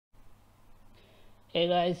Hey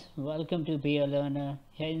guys, welcome to Be a Learner.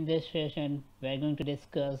 Here in this session, we're going to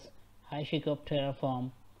discuss HashiCorp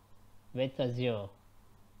Terraform with Azure.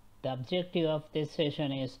 The objective of this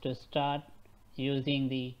session is to start using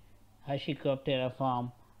the HashiCorp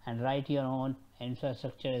Terraform and write your own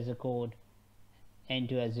infrastructure as a code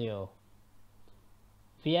into Azure.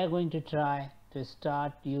 We are going to try to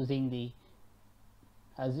start using the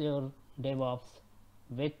Azure DevOps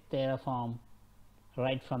with Terraform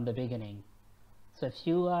right from the beginning. So if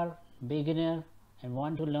you are beginner and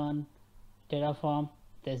want to learn Terraform,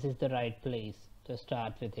 this is the right place to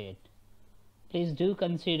start with it. Please do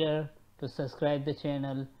consider to subscribe the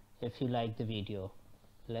channel if you like the video.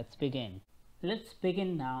 Let's begin. Let's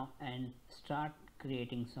begin now and start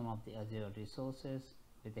creating some of the Azure resources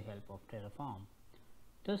with the help of Terraform.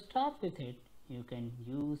 To start with it, you can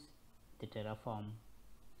use the Terraform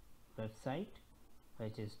website,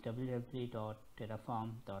 which is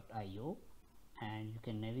www.terraform.io, and you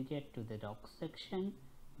can navigate to the docs section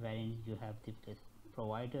wherein you have the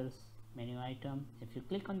providers menu item. If you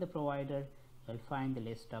click on the provider, you'll find the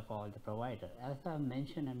list of all the providers. As I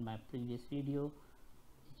mentioned in my previous video,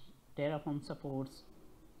 Terraform supports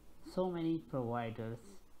so many providers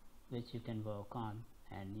which you can work on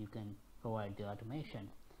and you can provide the automation.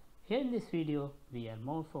 Here in this video we are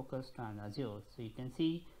more focused on Azure, so you can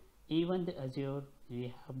see even the Azure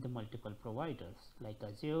we have the multiple providers like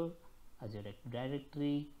Azure Active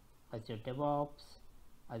Directory, Azure DevOps,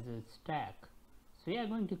 Azure Stack. So we are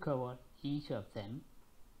going to cover each of them,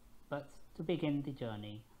 but to begin the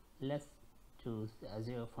journey, let's choose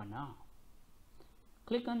Azure for now.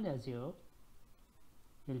 Click on the Azure,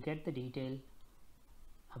 you'll get the detail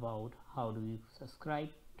about how do you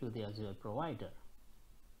subscribe to the Azure provider.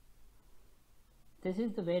 This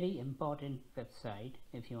is the very important website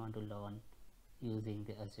if you want to learn using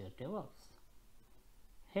the Azure DevOps.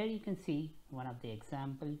 Here you can see one of the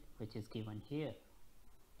example which is given here.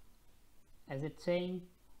 As it's saying,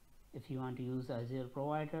 if you want to use Azure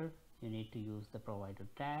provider, you need to use the provider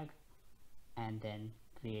tag and then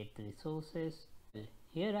create the resources.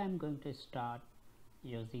 Here I am going to start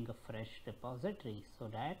using a fresh repository so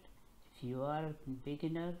that if you are a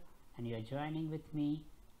beginner and you are joining with me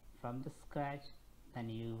from the scratch, then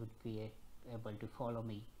you would be able to follow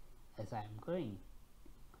me as I am going.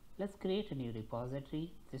 Let's create a new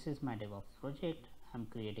repository. This is my DevOps project. I'm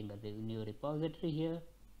creating a new repository here.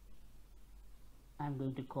 I'm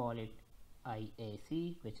going to call it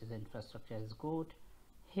IAC, which is infrastructure as code.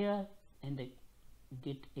 Here in the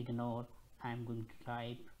git ignore, I'm going to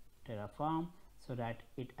type Terraform so that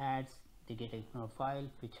it adds the git ignore file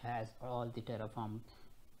which has all the Terraform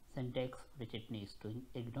syntax which it needs to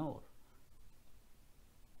ignore.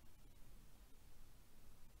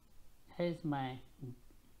 Here's my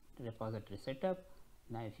repository setup.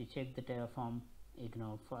 Now if you check the Terraform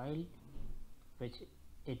ignore file which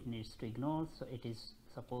it needs to ignore, so it is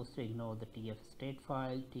supposed to ignore the tf state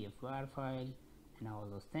file, tf-var file and all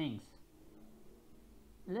those things.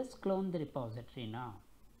 Let's clone the repository now.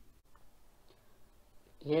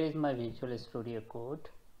 Here is my Visual Studio Code.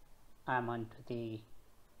 I'm onto the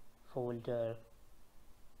folder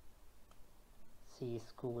C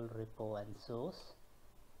school repo and source.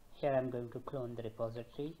 Here I'm going to clone the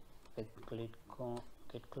repository with git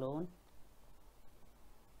clone.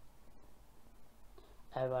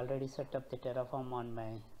 I've already set up the Terraform on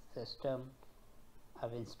my system.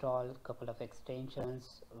 I've installed a couple of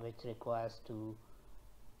extensions which requires to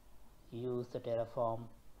use the Terraform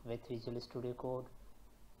with Visual Studio Code.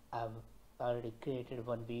 I've already created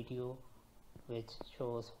one video which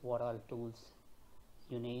shows what all tools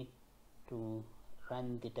you need to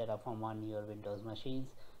run the Terraform on your Windows machines.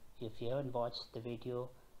 If you haven't watched the video,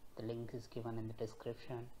 the link is given in the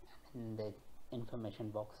description and in the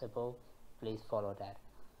information box above. Please follow that.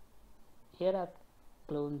 Here I've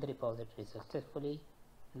cloned the repository successfully.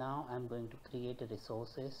 Now I'm going to create a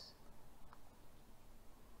resources.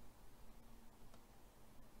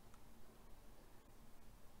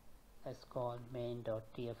 Let's call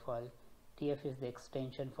main.tf file. TF is the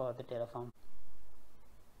extension for the Terraform.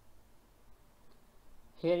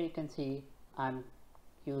 Here you can see I'm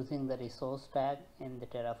using the resource tag in the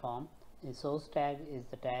Terraform. Resource tag is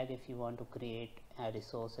the tag if you want to create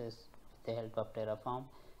resources with the help of Terraform,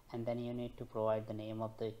 and then you need to provide the name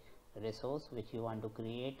of the resource which you want to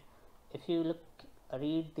create. If you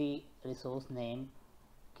read the resource name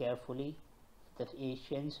carefully, the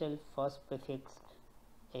essential first prefix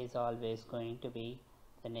is always going to be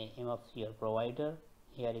the name of your provider.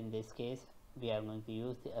 Here in this case we are going to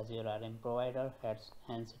use the Azure RM provider,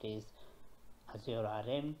 hence it is Azure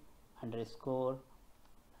RM underscore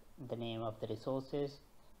the name of the resource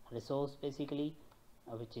basically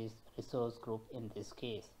which is resource group in this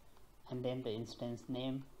case, and then the instance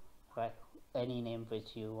name, right, any name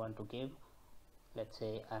which you want to give. Let's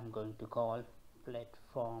say I'm going to call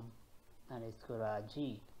platform underscore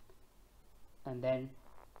RG, and then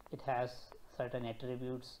it has certain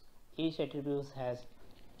attributes. Each attribute has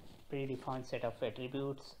predefined set of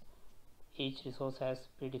attributes. Each resource has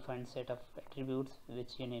predefined set of attributes which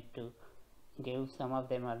you need to give. Some of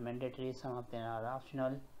them are mandatory, some of them are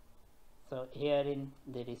optional. So here in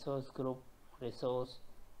the resource group resource,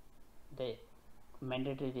 the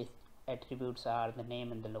mandatory attributes are the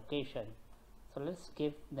name and the location. So let's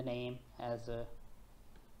give the name as a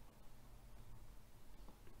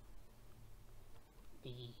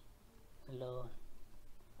below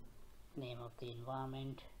name of the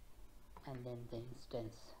environment and then the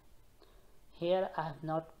instance. Here I have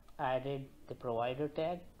not added the provider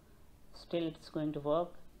tag. Still it's going to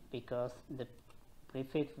work because the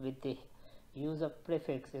prefix, with the use of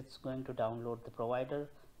prefix, it's going to download the provider.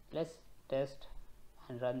 Let's test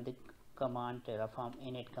and run the command terraform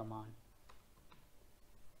init command.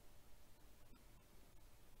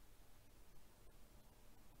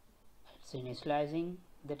 It's initializing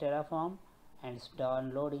the Terraform and it's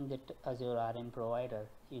downloading the Azure RM provider.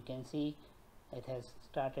 You can see it has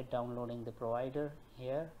started downloading the provider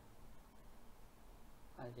here.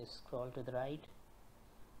 I'll just scroll to the right,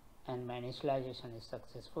 and my initialization is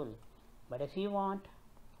successful. But if you want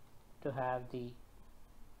to have the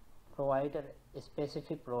provider, a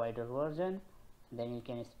specific provider version, then you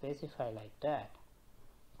can specify like that,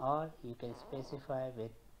 or you can specify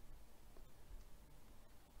with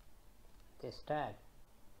this tag.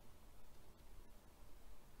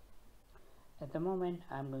 At the moment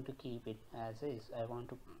I'm going to keep it as is. I want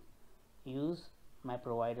to use my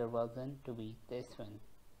provider version to be this one,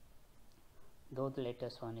 though the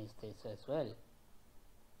latest one is this as well.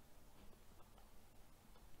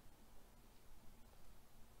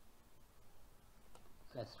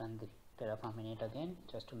 Let's run the Terraform init again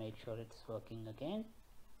just to make sure it's working again.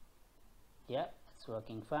 Yeah, it's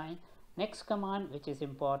working fine. Next command, which is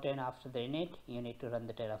important after the init, you need to run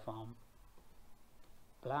the Terraform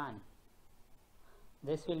plan.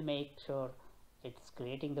 This will make sure it's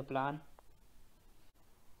creating the plan.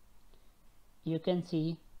 You can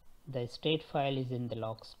see the state file is in the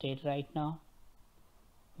log state right now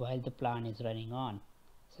while the plan is running on.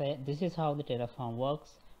 So this is how the Terraform works.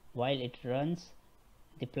 While it runs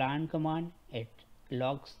the plan command, it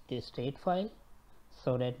logs the state file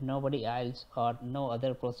so that nobody else or no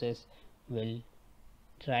other process will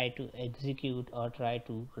try to execute or try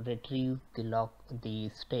to retrieve the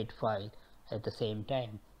state file at the same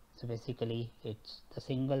time. So basically it's the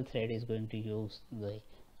single thread is going to use the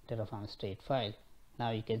Terraform state file.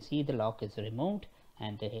 Now you can see the lock is removed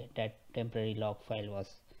and that temporary log file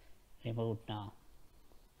was removed now,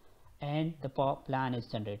 and the plan is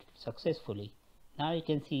generated successfully. Now you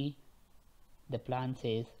can see the plan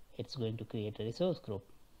says it's going to create a resource group.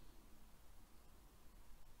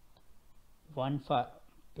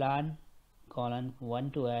 Plan colon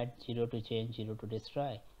 1 to add, 0 to change, 0 to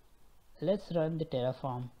destroy. Let's run the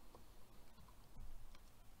Terraform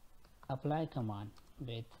apply command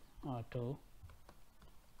with auto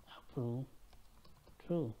approve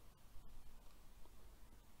true.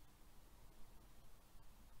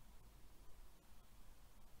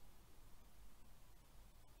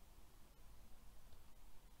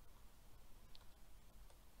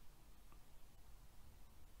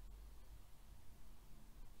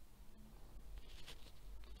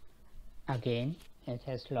 Again it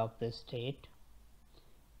has logged the state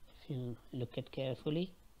if you look at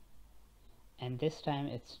carefully, and this time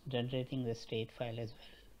it's generating the state file as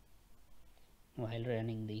well while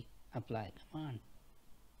running the apply command.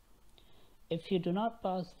 If you do not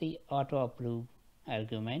pass the auto approve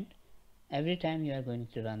argument, every time you are going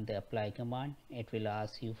to run the apply command, it will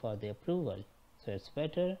ask you for the approval. So it's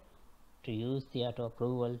better to use the auto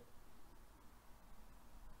approval.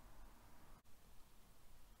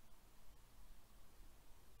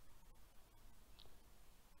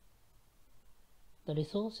 The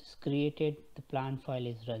resource is created, the plan file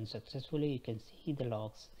is run successfully. You can see the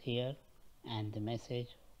logs here and the message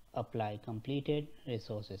apply completed,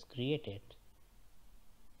 resource is created.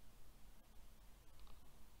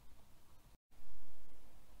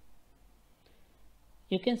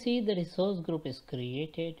 You can see the resource group is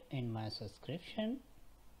created in my subscription,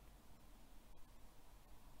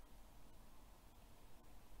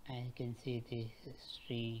 and you can see the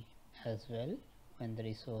history as well when the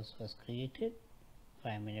resource was created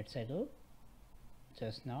 5 minutes ago,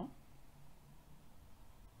 just now.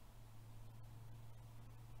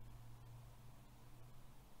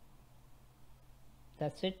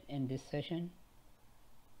 That's it in this session.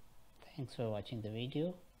 Thanks for watching the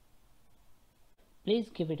video. Please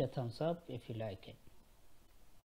give it a thumbs up if you like it.